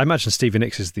 uncomfortable. I imagine Stevie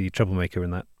Nicks is the troublemaker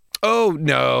in that. Oh,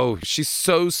 no, she's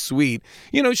so sweet.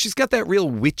 You know, she's got that real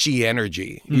witchy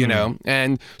energy, you know,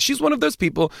 and she's one of those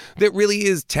people that really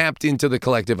is tapped into the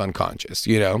collective unconscious,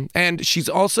 you know, and she's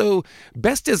also,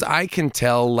 best as I can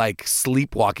tell, like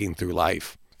sleepwalking through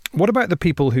life. What about the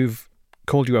people who've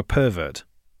called you a pervert?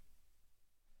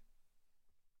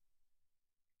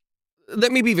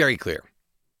 Let me be very clear.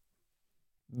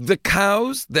 The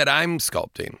cows that I'm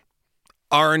sculpting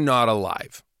are not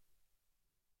alive.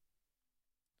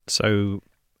 So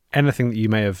anything that you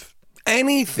may have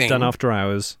Anything done after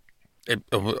hours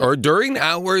or during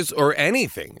hours or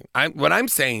anything. What I'm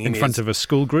saying in front of a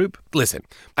school group? Listen,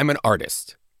 I'm an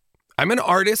artist. I'm an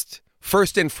artist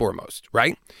first and foremost,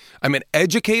 right? I'm an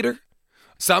educator.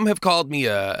 Some have called me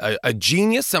a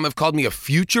genius. Some have called me a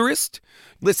futurist.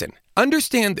 Listen,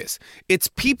 understand this. It's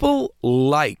people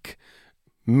like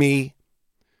me,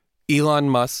 Elon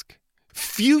Musk,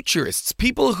 futurists,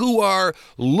 people who are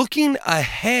looking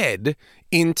ahead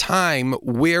in time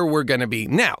where we're going to be.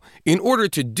 Now, in order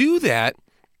to do that,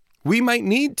 we might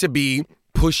need to be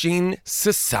pushing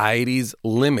society's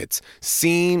limits,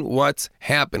 seeing what's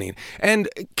happening. And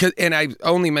I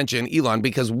only mention Elon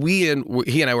because he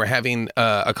and I were having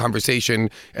a conversation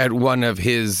at one of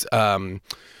his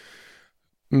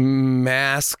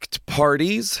masked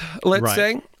parties, let's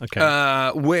say.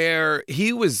 Okay. Where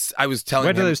I was telling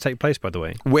Where him. do those take place, by the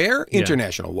way? Where? Yeah.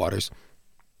 International waters.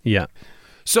 Yeah.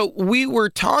 So we were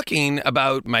talking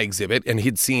about my exhibit, and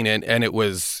he'd seen it, and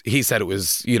he said it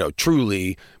was,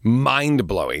 truly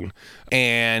mind-blowing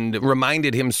and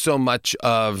reminded him so much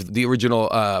of the original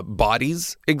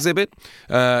Bodies exhibit,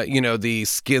 the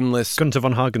skinless... Gunther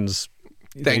von Hagen's.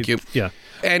 Thank you. Yeah.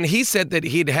 And he said that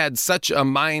he'd had such a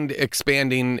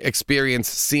mind-expanding experience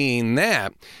seeing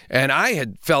that, and I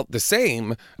had felt the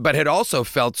same, but had also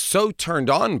felt so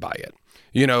turned on by it.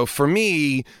 For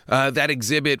me, that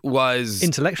exhibit was...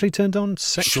 Intellectually turned on?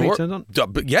 Sexually turned on?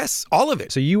 But yes, all of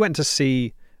it. So you went to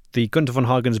see the Gunther von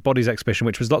Hagen's Bodies exhibition,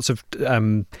 which was lots of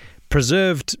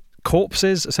preserved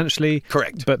corpses, essentially.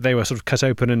 Correct. But they were sort of cut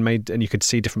open and you could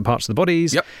see different parts of the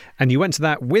bodies. Yep. And you went to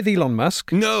that with Elon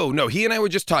Musk. No, he and I were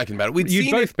just talking about it.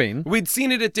 You'd both been. We'd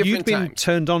seen it at different You'd been times.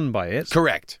 turned on by it.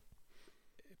 Correct.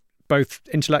 Both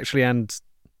intellectually and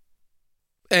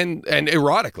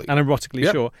erotically. And erotically,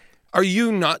 Yep. sure. Are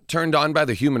you not turned on by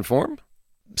the human form?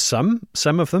 Some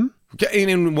of them. And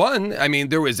in one,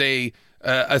 there was a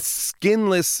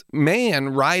skinless man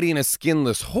riding a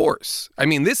skinless horse.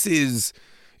 This is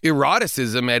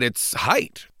eroticism at its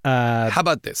height. How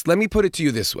about this? Let me put it to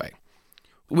you this way.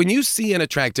 When you see an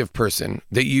attractive person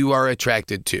that you are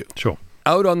attracted to, Sure.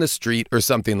 out on the street or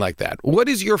something like that, what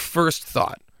is your first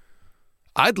thought?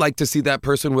 I'd like to see that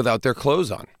person without their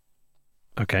clothes on.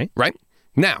 Okay. Right?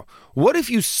 Now, what if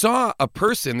you saw a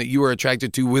person that you were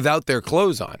attracted to without their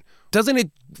clothes on? doesn't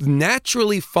it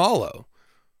naturally follow?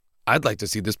 I'd like to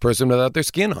see this person without their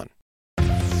skin on.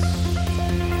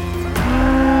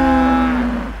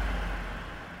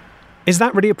 Is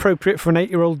that really appropriate for an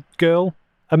 8-year-old girl?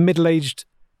 A middle-aged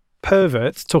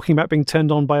pervert talking about being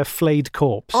turned on by a flayed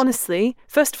corpse? Honestly,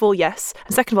 first of all, yes.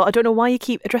 And second of all, I don't know why you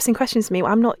keep addressing questions to me.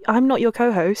 I'm not your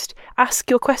co-host. Ask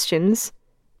your questions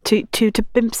to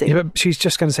Bimpsie. Yeah, but she's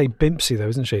just going to say Bimpsie, though,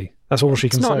 isn't she? That's all she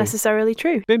can say. It's not necessarily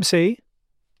true. Bimpsie,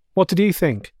 what did you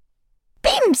think?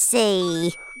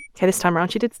 Bimpsie. Okay, this time around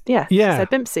she did, she said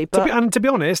Bimpsie. To be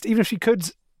honest, even if she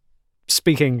could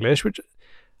speak English, which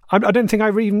I don't think I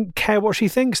even care what she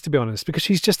thinks, to be honest, because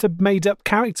she's just a made-up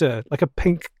character, like a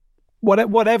pink,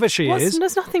 whatever she is.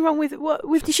 There's nothing wrong with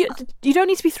you don't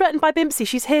need to be threatened by Bimpsie.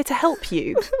 She's here to help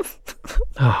you.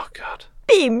 Oh, God.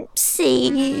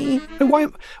 Bimpsie.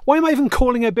 Why am I even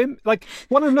calling her Bimp? Like,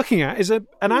 what I'm looking at is an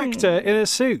actor in a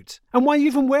suit. And why are you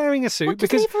even wearing a suit? Well,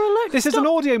 because leave her alone. this is an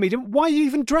audio medium. Why are you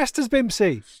even dressed as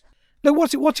Bimpsie? No,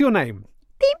 what's your name?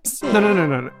 Bimpsie.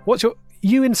 No.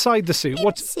 You inside the suit.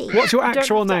 What's your actual you don't have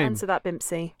to name? answer that,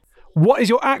 Bimpsie. What is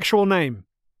your actual name?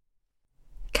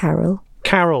 Carol.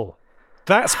 Carol.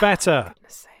 That's better. For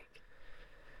goodness sake.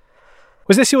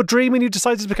 Was this your dream when you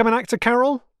decided to become an actor,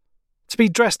 Carol? To be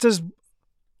dressed as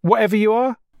whatever you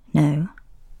are? No.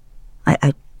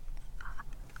 I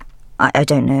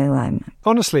don't know. I'm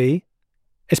Honestly,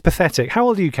 it's pathetic. How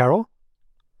old are you, Carol?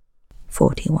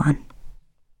 41.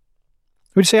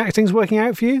 Would you say acting's working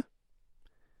out for you?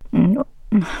 No.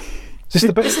 This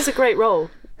is a great role.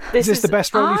 Is this the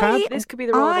best role you've had? This could be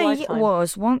the role of a lifetime. I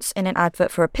was once in an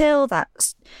advert for a pill that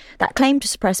claimed to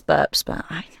suppress burps, but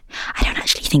I don't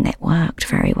actually think that worked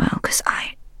very well because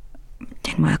I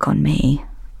didn't work on me.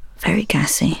 Very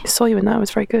gassy. I saw you in that. It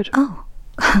was very good. Oh,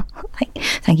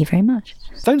 thank you very much.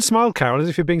 Don't smile, Carol, as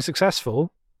if you're being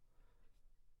successful.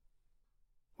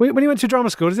 When you went to drama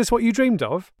school, is this what you dreamed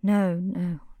of?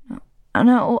 No.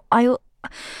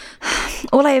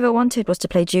 All I ever wanted was to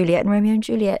play Juliet in Romeo and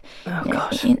Juliet. Oh,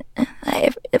 God.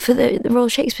 For the Royal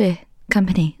Shakespeare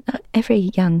Company.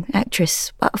 Every young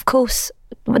actress. But of course,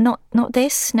 not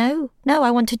this. No,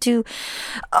 I wanted to...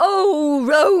 Oh,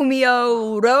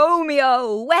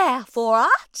 Romeo, wherefore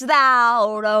art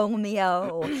thou,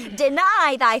 Romeo?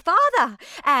 Deny thy father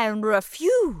and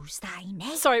refuse thy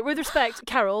name. Sorry, with respect,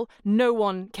 Carol, no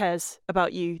one cares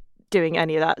about you doing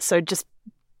any of that. So just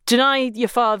deny your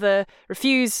father,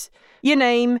 refuse your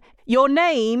name. Your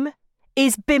name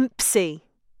is Bimpsie.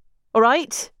 All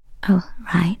right? Oh,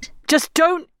 right. Just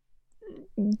don't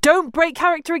break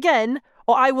character again,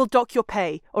 or I will dock your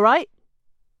pay. All right?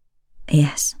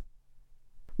 Yes.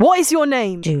 What is your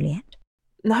name? Juliet.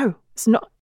 No, it's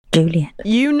not. Juliet.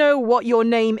 You know what your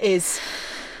name is.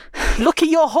 Look at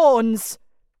your horns.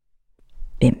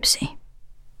 Bimpsie.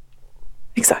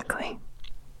 Exactly.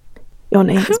 Your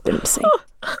name is Bimpsie.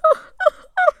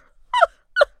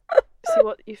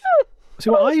 See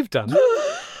what I've done?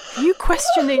 You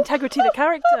question the integrity of the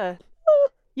character.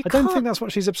 I don't think that's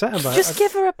what she's upset about. Just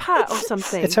give her a pat or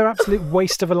something. It's her absolute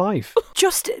waste of a life.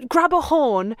 Just grab a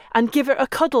horn and give her a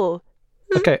cuddle.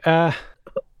 Okay,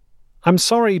 I'm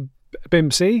sorry,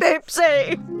 Bimpsie. It's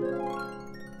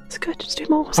good. Just do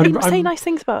more. Say nice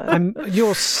things about her.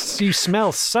 You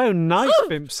smell so nice,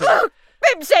 Bimpsie.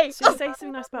 Bimpsie! Just say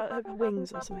something nice about her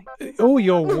wings or something. Oh,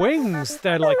 your wings.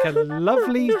 They're like a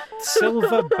lovely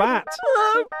silver bat.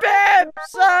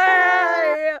 Bimpsie!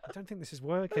 I don't think this is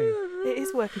working. It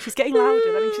is working. She's getting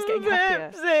louder. That means she's getting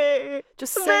happier. Bimpsie!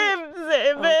 Just say...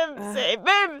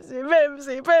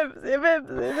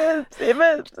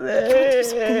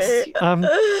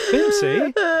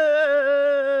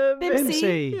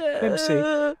 Bimpsie!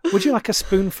 Bimpsie, would you like a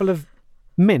spoonful of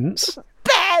mince?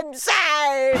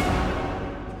 Bimpsie!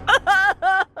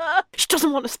 She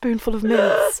doesn't want a spoonful of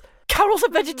mince. Carol's a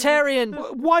vegetarian.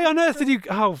 Why on earth did you...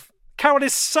 Oh, Carol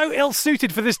is so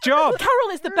ill-suited for this job. Carol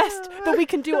is the best that we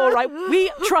can do, all right. We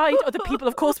tried other people,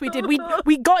 of course we did. We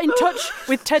got in touch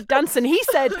with Ted Danson. He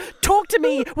said, talk to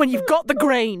me when you've got the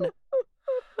grain.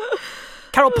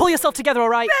 Carol, pull yourself together, all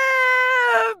right?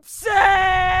 Bimpsie!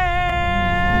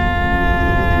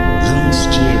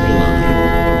 Last year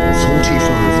alone,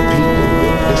 45 people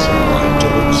were bitten by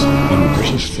dogs on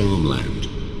British farmland.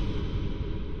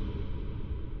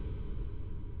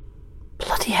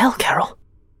 Bloody hell, Carol.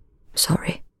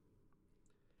 Sorry.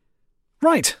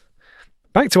 Right.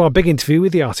 Back to our big interview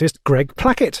with the artist Greg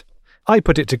Plackett. I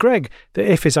put it to Greg that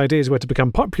if his ideas were to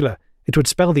become popular, it would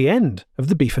spell the end of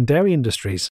the beef and dairy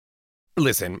industries.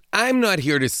 Listen, I'm not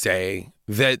here to say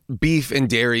that beef and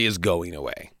dairy is going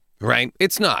away, right?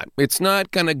 It's not. It's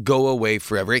not going to go away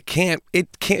forever. It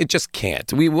just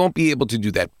can't. We won't be able to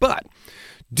do that. But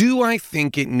Do I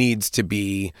think it needs to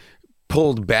be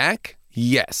pulled back?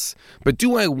 Yes. But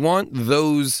do I want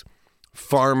those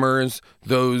farmers,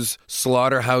 those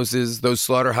slaughterhouses, those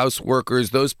slaughterhouse workers,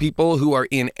 those people who are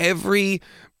in every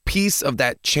piece of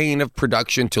that chain of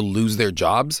production to lose their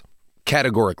jobs?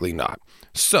 Categorically not.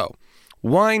 So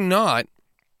why not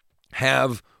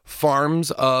have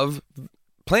farms of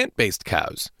plant-based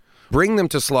cows? Bring them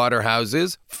to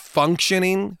slaughterhouses,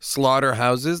 functioning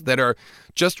slaughterhouses that are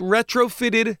just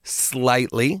retrofitted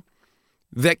slightly,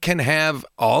 that can have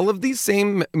all of these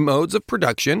same modes of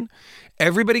production.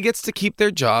 Everybody gets to keep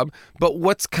their job, but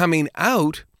what's coming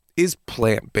out is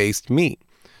plant-based meat.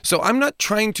 So I'm not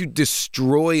trying to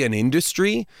destroy an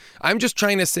industry. I'm just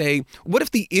trying to say, what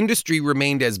if the industry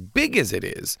remained as big as it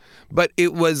is, but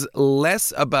it was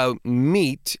less about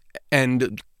meat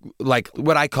and like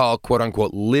what I call quote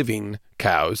unquote living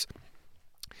cows,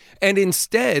 and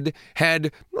instead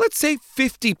had, let's say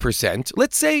 50%,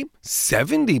 let's say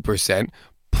 70%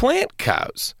 plant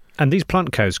cows. And these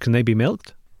plant cows, can they be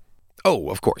milked? Oh,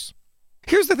 of course.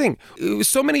 Here's the thing.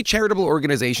 So many charitable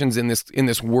organizations in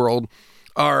this world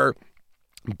are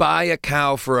buy a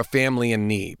cow for a family in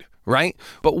need, right?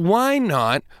 But why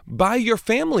not buy your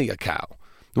family a cow?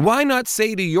 Why not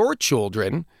say to your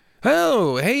children,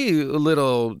 oh, hey,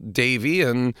 little Davy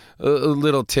and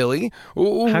little Tilly.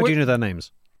 How do you know their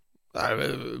names?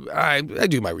 I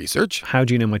do my research. How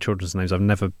do you know my children's names?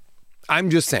 I'm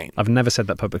just saying. I've never said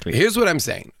that publicly. Here's what I'm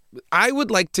saying. I would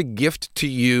like to gift to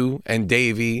you and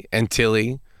Davy and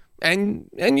Tilly and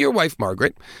your wife,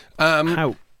 Margaret.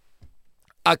 How?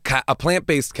 A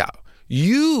plant-based cow.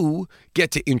 You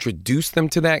get to introduce them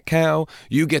to that cow.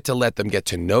 You get to let them get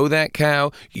to know that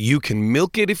cow. You can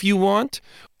milk it if you want.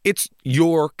 It's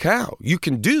your cow. You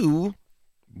can do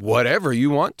whatever you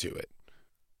want to it.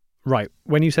 Right.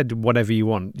 When you said whatever you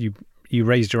want, you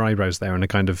raised your eyebrows there in a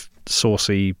kind of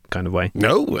saucy kind of way.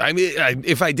 No, I mean,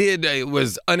 if I did, it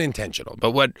was unintentional.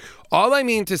 But all I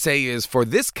mean to say is for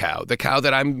this cow, the cow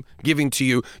that I'm giving to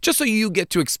you, just so you get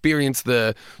to experience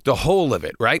the whole of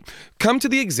it, right? Come to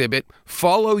the exhibit,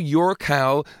 follow your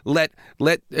cow, let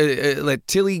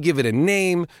Tilly give it a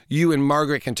name. You and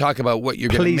Margaret can talk about what you're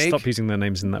going to make. Please stop using their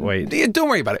names in that way. Don't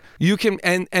worry about it. You can,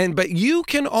 but you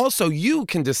can also, you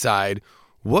can decide,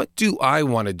 what do I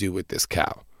want to do with this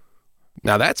cow?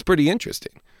 Now, that's pretty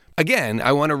interesting. Again,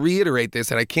 I want to reiterate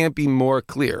this, and I can't be more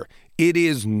clear. It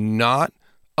is not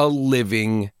a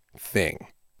living thing.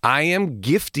 I am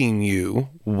gifting you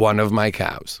one of my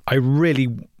cows. I really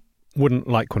wouldn't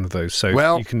like one of those, so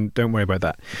don't worry about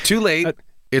that. Too late.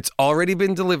 It's already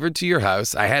been delivered to your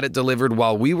house. I had it delivered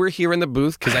while we were here in the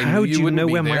booth because I knew you wouldn't be there. How do you know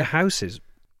where my house is?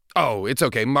 Oh, it's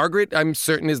okay. Margaret, I'm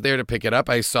certain, is there to pick it up.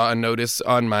 I saw a notice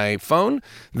on my phone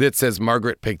that says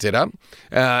Margaret picked it up.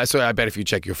 So I bet if you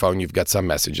check your phone, you've got some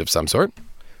message of some sort.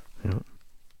 Yeah.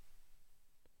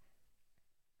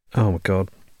 Oh, my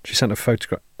God. She sent a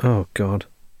photograph. Oh, God.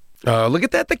 Oh, look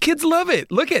at that. The kids love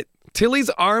it. Look at Tilly's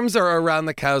arms are around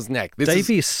the cow's neck.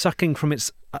 Davy is sucking from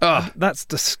its... that's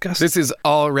disgusting. This is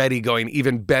already going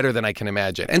even better than I can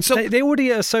imagine. And so they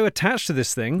already are so attached to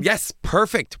this thing. Yes,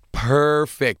 perfect.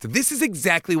 This is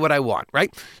exactly what I want,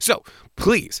 right? So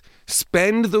please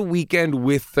spend the weekend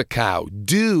with the cow.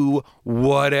 Do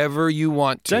whatever you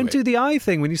want to. Don't do the eye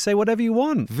thing when you say whatever you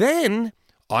want. Then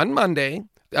on Monday,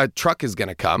 a truck is going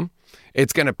to come.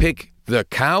 It's going to pick the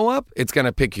cow up, it's going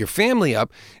to pick your family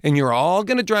up, and you're all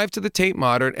going to drive to the Tate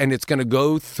Modern, and it's going to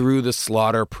go through the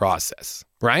slaughter process,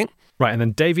 right? Right, and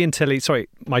then Davy and Tilly,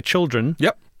 my children,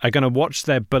 are going to watch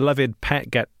their beloved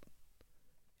pet get...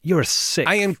 You're a sick...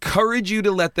 I encourage you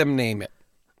to let them name it.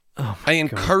 Oh I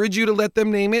encourage you to let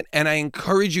them name it, and I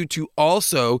encourage you to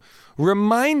also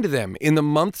remind them in the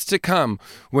months to come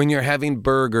when you're having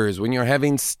burgers, when you're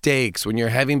having steaks, when you're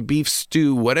having beef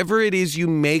stew, whatever it is you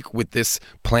make with this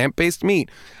plant-based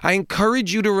meat. I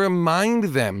encourage you to remind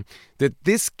them that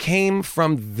this came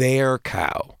from their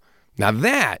cow. Now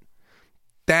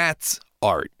that's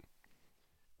art.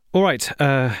 All right,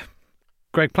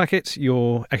 Greg Plackett,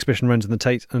 your exhibition runs in the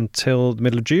Tate until the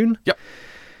middle of June. Yep.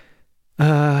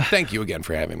 Thank you again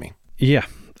for having me. Yeah.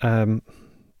 Well,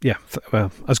 I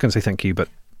was going to say thank you, but...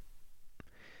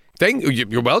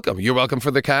 You're welcome. You're welcome for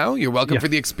the cow. You're welcome for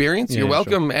the experience. You're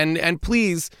welcome. Sure. And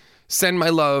please send my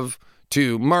love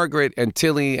to Margaret and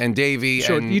Tilly and Davy.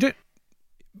 Sure. You don't...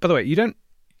 By the way, you don't...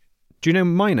 Do you know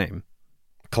my name?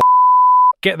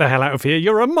 Get the hell out of here.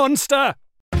 You're a monster!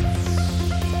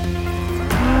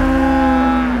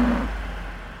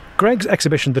 Greg's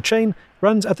exhibition, The Chain,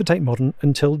 runs at the Tate Modern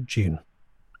until June.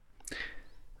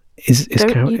 Is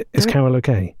Carol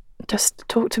okay? Just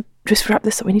wrap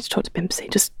this up. We need to talk to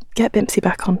Bimpsie. Just get Bimpsie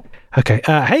back on. Okay.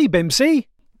 Hey, Bimpsie.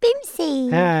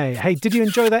 Bimpsie. Hey, did you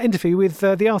enjoy that interview with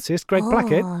the artist, Greg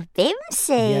Blackett? Oh,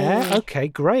 Bimpsie. Yeah, okay,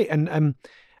 great. And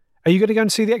are you going to go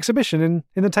and see the exhibition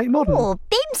in the Tate Modern? Oh,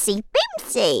 Bimpsie.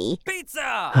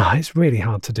 It's really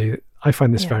hard to do. I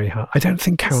find this very hard. I don't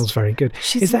think Carol's very good.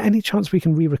 Is there any chance we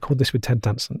can re-record this with Ted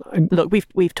Danson? Look,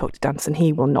 we've talked to Danson.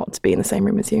 He will not be in the same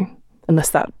room as you, unless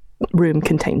that room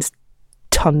contains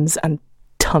tons and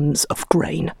tons of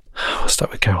grain. I'll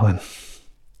start with Carol then.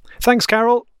 Thanks,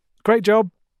 Carol. Great job.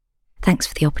 Thanks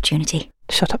for the opportunity.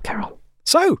 Shut up, Carol.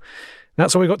 So,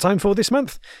 that's all we've got time for this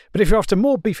month. But if you're after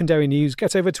more beef and dairy news,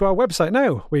 get over to our website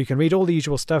now, where you can read all the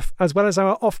usual stuff, as well as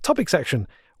our off-topic section,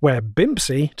 where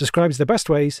Bimpsie describes the best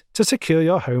ways to secure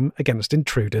your home against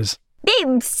intruders.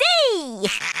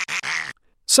 Bimpsie!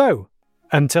 So,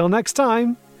 until next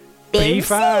time,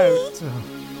 beef out!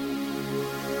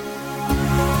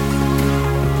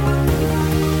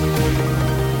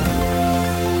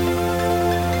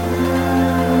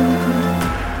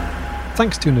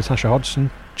 Thanks to Natasha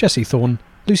Hodgson, Jessie Thorne,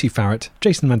 Lucy Farrett,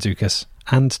 Jason Mantzoukas,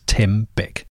 and Tim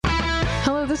Bick.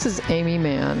 Hello, this is Amy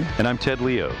Mann. And I'm Ted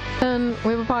Leo. And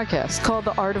we have a podcast called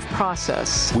The Art of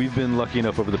Process. We've been lucky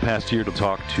enough over the past year to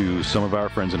talk to some of our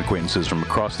friends and acquaintances from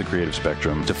across the creative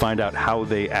spectrum to find out how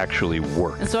they actually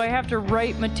work. And so I have to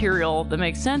write material that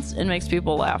makes sense and makes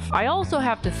people laugh. I also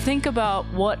have to think about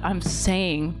what I'm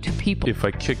saying to people. If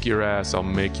I kick your ass, I'll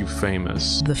make you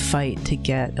famous. The fight to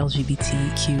get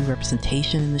LGBTQ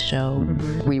representation in the show.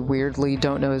 We weirdly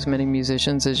don't know as many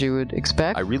musicians as you would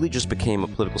expect. I really just became a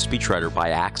political speechwriter by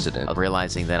accident,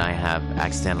 realizing that I have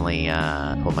accidentally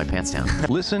pulled my pants down.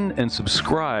 Listen and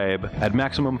subscribe at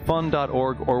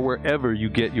MaximumFun.org or wherever you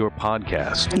get your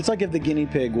podcast. It's like if the guinea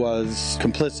pig was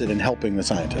complicit in helping the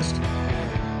scientist.